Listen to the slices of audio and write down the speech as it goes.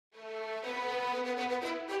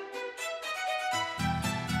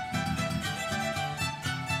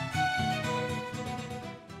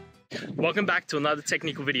Welcome back to another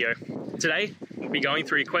technical video. Today, we'll be going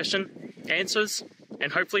through your question, answers,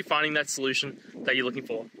 and hopefully finding that solution that you're looking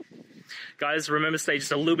for. Guys, remember to stay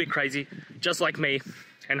just a little bit crazy, just like me,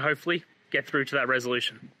 and hopefully get through to that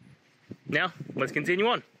resolution. Now, let's continue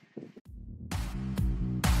on.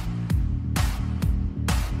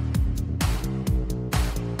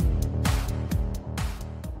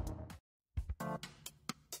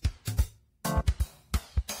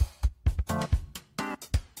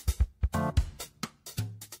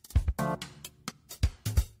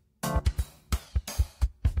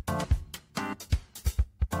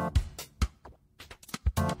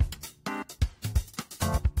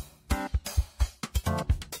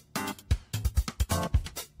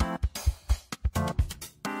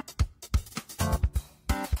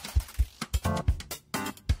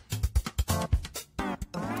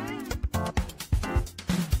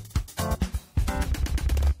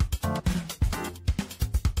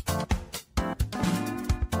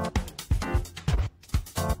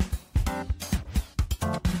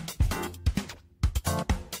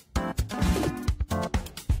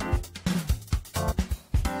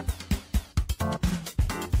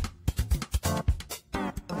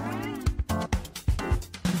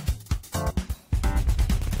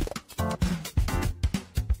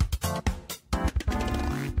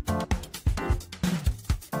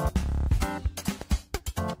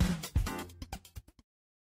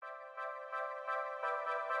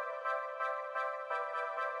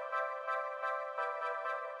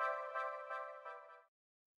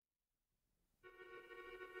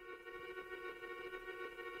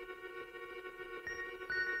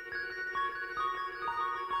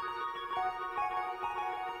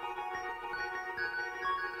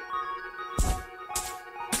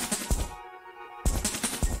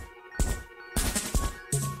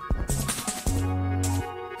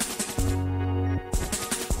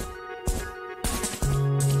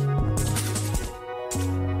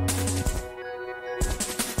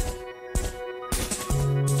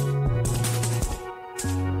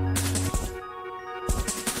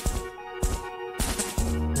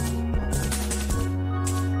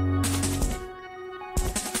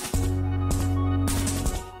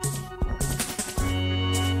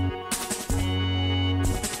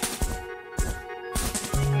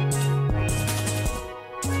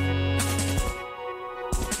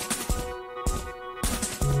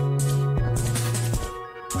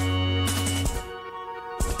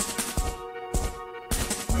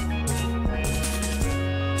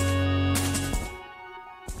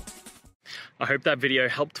 I hope that video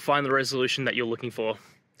helped find the resolution that you're looking for.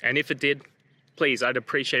 And if it did, please, I'd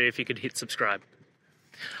appreciate it if you could hit subscribe.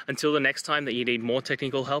 Until the next time that you need more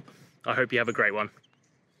technical help, I hope you have a great one.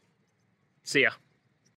 See ya.